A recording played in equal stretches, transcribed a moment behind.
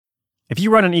If you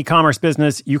run an e-commerce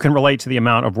business, you can relate to the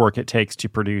amount of work it takes to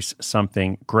produce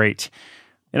something great.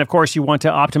 And of course, you want to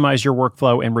optimize your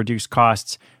workflow and reduce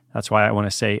costs. That's why I want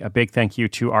to say a big thank you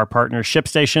to our partner,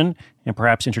 ShipStation, and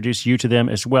perhaps introduce you to them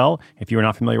as well. If you are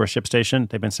not familiar with ShipStation,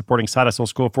 they've been supporting Side Hustle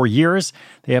School for years.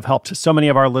 They have helped so many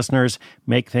of our listeners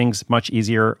make things much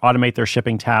easier, automate their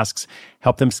shipping tasks,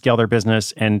 help them scale their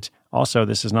business, and also,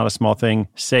 this is not a small thing,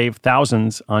 save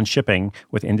thousands on shipping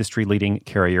with industry-leading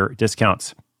carrier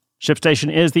discounts.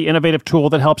 ShipStation is the innovative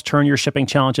tool that helps turn your shipping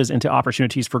challenges into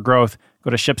opportunities for growth. Go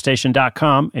to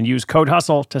ShipStation.com and use code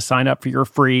HUSTLE to sign up for your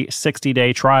free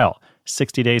 60-day trial.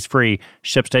 60 days free.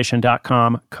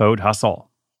 ShipStation.com, code HUSTLE.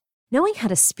 Knowing how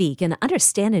to speak and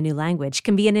understand a new language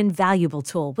can be an invaluable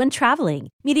tool when traveling,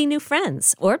 meeting new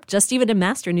friends, or just even to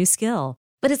master a new skill.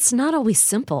 But it's not always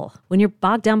simple when you're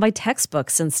bogged down by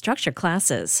textbooks and structured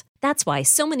classes. That's why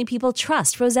so many people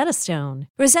trust Rosetta Stone.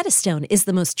 Rosetta Stone is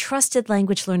the most trusted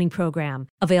language learning program,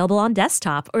 available on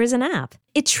desktop or as an app.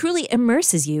 It truly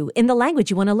immerses you in the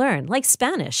language you want to learn, like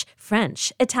Spanish,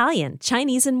 French, Italian,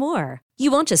 Chinese, and more.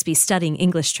 You won't just be studying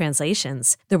English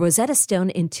translations. The Rosetta Stone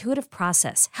intuitive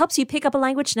process helps you pick up a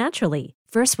language naturally,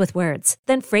 first with words,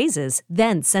 then phrases,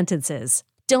 then sentences.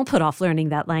 Don't put off learning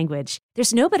that language.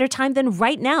 There's no better time than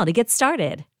right now to get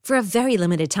started. For a very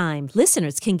limited time,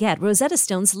 listeners can get Rosetta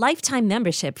Stone's lifetime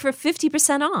membership for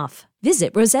 50% off.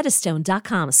 Visit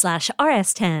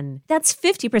rosettastone.com/rs10. That's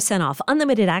 50% off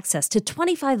unlimited access to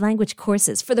 25 language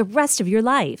courses for the rest of your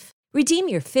life. Redeem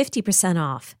your 50%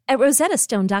 off at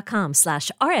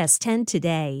rosettastone.com/rs10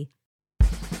 today.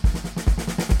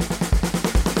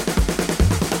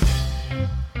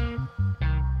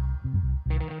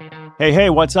 Hey,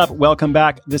 what's up? Welcome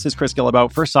back. This is Chris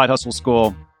Guillebeau for Side Hustle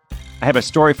School. I have a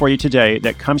story for you today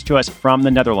that comes to us from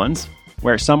the Netherlands,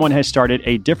 where someone has started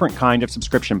a different kind of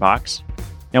subscription box.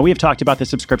 Now, we have talked about the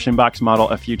subscription box model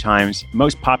a few times,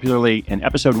 most popularly in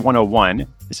episode 101,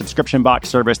 the subscription box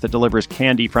service that delivers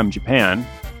candy from Japan.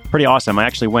 Pretty awesome. I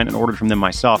actually went and ordered from them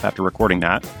myself after recording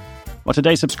that. Well,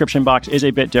 today's subscription box is a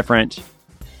bit different.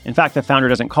 In fact, the founder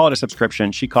doesn't call it a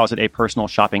subscription. She calls it a personal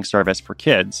shopping service for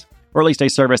kids, or at least a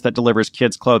service that delivers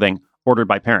kids' clothing ordered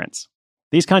by parents.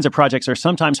 These kinds of projects are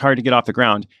sometimes hard to get off the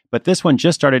ground, but this one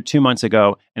just started 2 months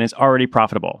ago and is already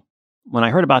profitable. When I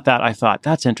heard about that, I thought,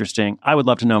 that's interesting. I would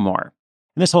love to know more.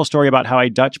 And this whole story about how a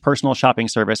Dutch personal shopping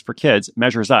service for kids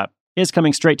measures up is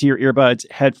coming straight to your earbuds,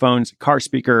 headphones, car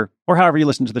speaker, or however you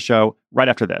listen to the show right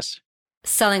after this.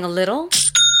 Selling a little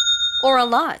or a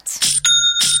lot?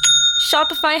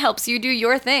 Shopify helps you do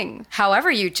your thing,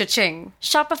 however you cha-ching.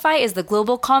 Shopify is the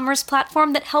global commerce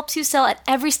platform that helps you sell at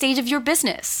every stage of your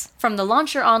business. From the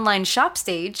launch your online shop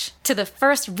stage, to the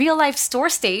first real-life store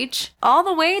stage, all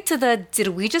the way to the did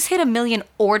we just hit 1 million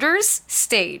orders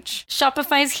stage.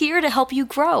 Shopify's here to help you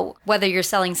grow. Whether you're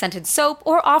selling scented soap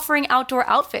or offering outdoor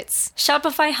outfits,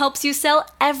 Shopify helps you sell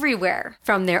everywhere.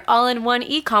 From their all-in-one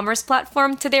e-commerce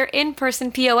platform to their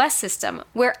in-person POS system,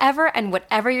 wherever and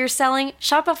whatever you're selling,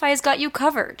 Shopify's got you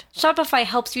covered. Shopify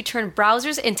helps you turn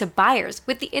browsers into buyers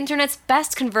with the internet's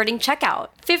best converting checkout,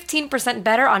 15%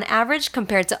 better on average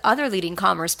compared to other leading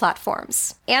commerce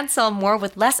platforms. And sell more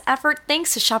with less effort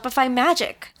thanks to Shopify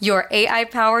Magic, your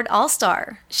AI-powered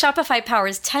all-star. Shopify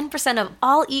powers 10% of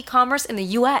all e-commerce in the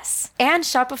US. And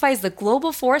Shopify is the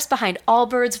global force behind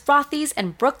Allbirds, Rothy's,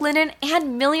 and Brooklinen,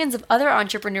 and millions of other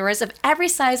entrepreneurs of every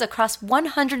size across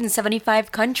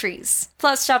 175 countries.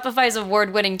 Plus, Shopify's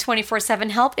award-winning 24/7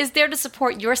 help is there to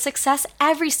support your success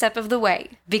every step of the way.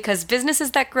 Because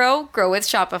businesses that grow with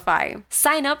Shopify.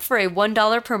 Sign up for a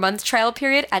 $1 per month trial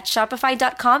period at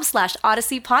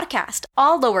shopify.com/Odyssey Podcast,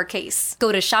 all lowercase.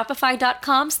 Go to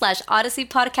shopify.com/Odyssey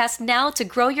Podcast now to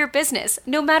grow your business,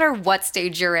 no matter what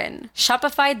stage you're in.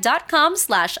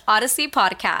 Shopify.com/Odyssey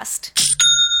Podcast.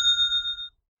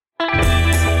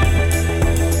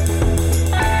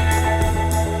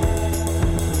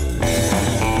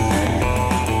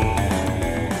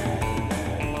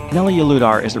 Nelly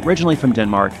Jeludar is originally from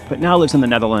Denmark, but now lives in the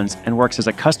Netherlands and works as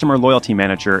a customer loyalty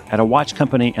manager at a watch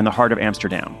company in the heart of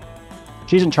Amsterdam.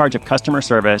 She's in charge of customer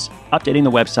service, updating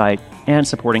the website, and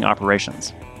supporting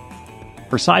operations.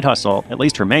 Her side hustle, at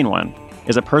least her main one,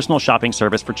 is a personal shopping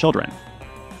service for children.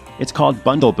 It's called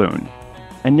Bundleboon,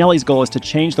 and Nelly's goal is to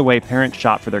change the way parents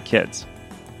shop for their kids.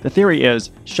 The theory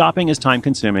is shopping is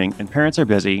time-consuming and parents are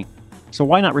busy, so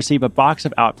why not receive a box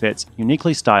of outfits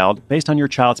uniquely styled based on your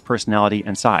child's personality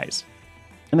and size?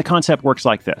 And the concept works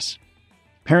like this.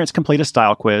 Parents complete a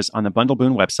style quiz on the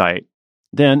Bundleboon website.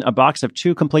 Then a box of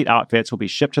 2 complete outfits will be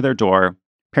shipped to their door.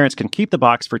 Parents can keep the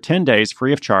box for 10 days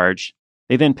free of charge.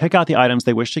 They then pick out the items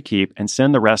they wish to keep and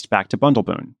send the rest back to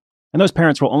Bundleboon. And those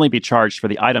parents will only be charged for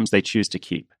the items they choose to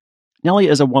keep. Nellie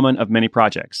is a woman of many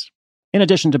projects. In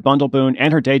addition to Bundle Boon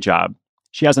and her day job,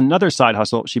 she has another side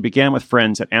hustle she began with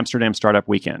friends at Amsterdam Startup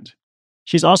Weekend.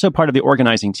 She's also part of the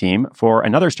organizing team for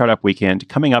another startup weekend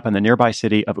coming up in the nearby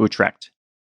city of Utrecht.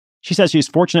 She says she's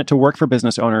fortunate to work for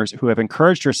business owners who have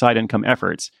encouraged her side income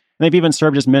efforts, and they've even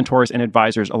served as mentors and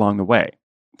advisors along the way.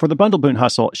 For the Bundle Boon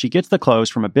hustle, she gets the clothes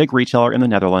from a big retailer in the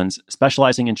Netherlands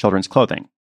specializing in children's clothing.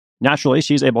 Naturally,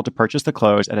 she's able to purchase the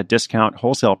clothes at a discount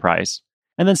wholesale price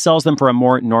and then sells them for a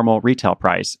more normal retail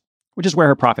price, which is where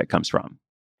her profit comes from.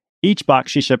 Each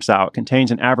box she ships out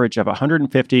contains an average of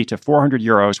 150 to 400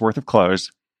 euros worth of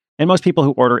clothes, and most people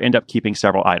who order end up keeping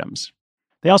several items.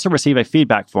 They also receive a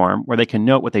feedback form where they can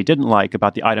note what they didn't like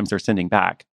about the items they're sending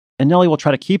back, and Nellie will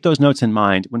try to keep those notes in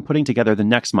mind when putting together the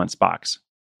next month's box.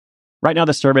 Right now,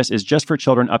 the service is just for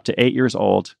children up to 8 years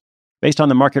old. Based on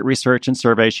the market research and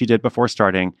surveys she did before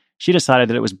starting, she decided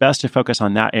that it was best to focus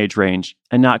on that age range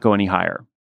and not go any higher.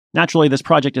 Naturally, this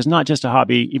project is not just a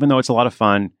hobby, even though it's a lot of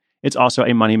fun. It's also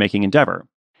a money-making endeavor.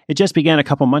 It just began a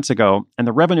couple months ago, and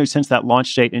the revenue since that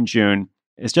launch date in June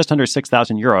is just under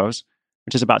 6,000 euros,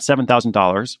 which is about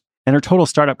 $7,000, and her total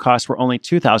startup costs were only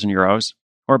 2,000 euros,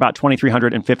 or about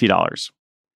 $2,350.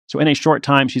 So in a short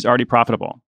time, she's already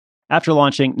profitable. After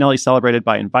launching, Nellie celebrated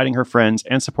by inviting her friends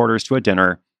and supporters to a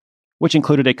dinner, which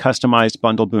included a customized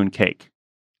Bundle Boon cake.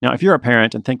 Now, if you're a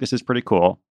parent and think this is pretty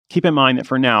cool, keep in mind that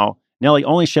for now, Nellie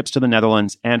only ships to the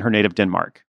Netherlands and her native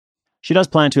Denmark. She does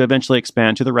plan to eventually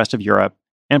expand to the rest of Europe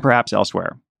and perhaps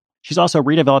elsewhere. She's also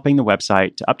redeveloping the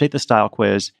website to update the style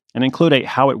quiz and include a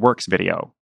How It Works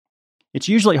video. It's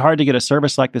usually hard to get a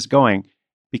service like this going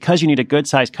because you need a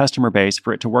good-sized customer base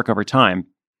for it to work over time.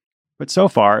 But so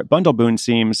far, Bundle Boon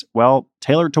seems, well,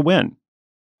 tailored to win.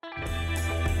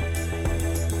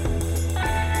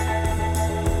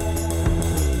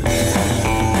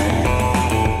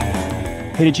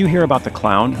 Hey, did you hear about the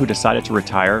clown who decided to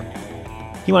retire?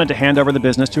 He wanted to hand over the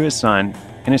business to his son,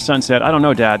 and his son said, "I don't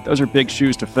know, Dad, those are big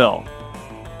shoes to fill."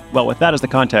 Well, with that as the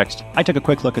context, I took a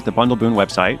quick look at the Bundle Boon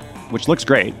website, which looks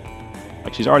great.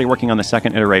 Like, she's already working on the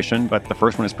second iteration, but the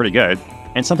first one is pretty good.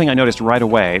 And something I noticed right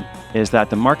away is that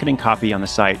the marketing copy on the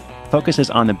site focuses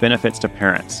on the benefits to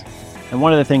parents. And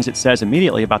one of the things it says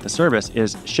immediately about the service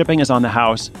is shipping is on the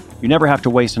house. You never have to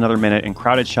waste another minute in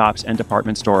crowded shops and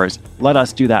department stores. Let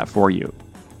us do that for you.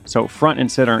 So front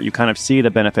and center, you kind of see the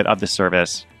benefit of the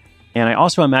service. And I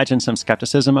also imagine some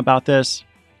skepticism about this.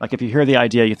 Like if you hear the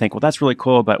idea, you think, well, that's really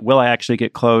cool, but will I actually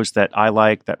get clothes that I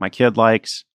like, that my kid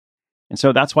likes? And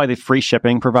so that's why the free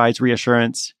shipping provides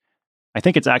reassurance. I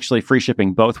think it's actually free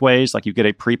shipping both ways. Like you get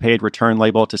a prepaid return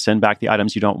label to send back the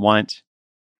items you don't want.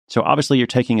 So obviously you're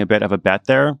taking a bit of a bet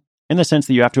there in the sense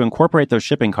that you have to incorporate those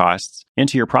shipping costs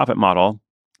into your profit model,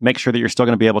 make sure that you're still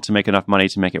going to be able to make enough money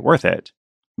to make it worth it.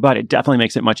 But it definitely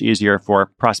makes it much easier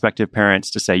for prospective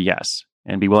parents to say yes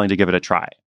and be willing to give it a try.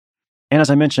 And as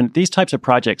I mentioned, these types of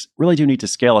projects really do need to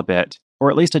scale a bit,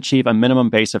 or at least achieve a minimum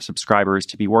base of subscribers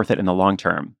to be worth it in the long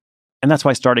term. And that's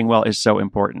why starting well is so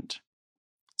important.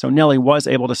 So Nellie was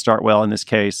able to start well in this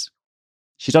case.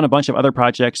 She's done a bunch of other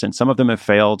projects, and some of them have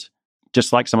failed,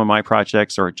 just like some of my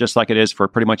projects, or just like it is for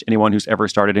pretty much anyone who's ever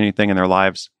started anything in their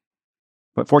lives.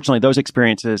 But fortunately, those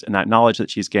experiences and that knowledge that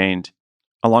she's gained,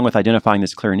 along with identifying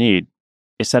this clear need,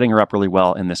 is setting her up really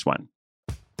well in this one.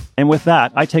 And with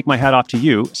that, I take my hat off to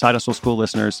you, Side Hustle School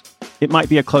listeners. It might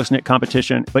be a close-knit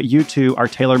competition, but you too are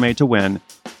tailor-made to win.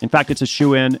 In fact, it's a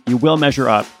shoe-in. You will measure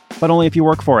up, but only if you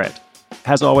work for it.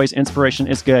 As always, inspiration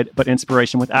is good, but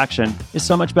inspiration with action is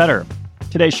so much better.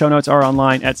 Today's show notes are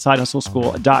online at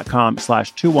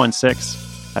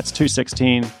sidehustleschool.com/216. That's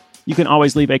 216. You can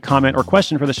always leave a comment or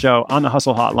question for the show on the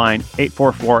Hustle Hotline,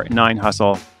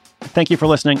 844-9HUSTLE. Thank you for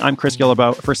listening. I'm Chris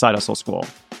Guillebeau for Side Hustle School.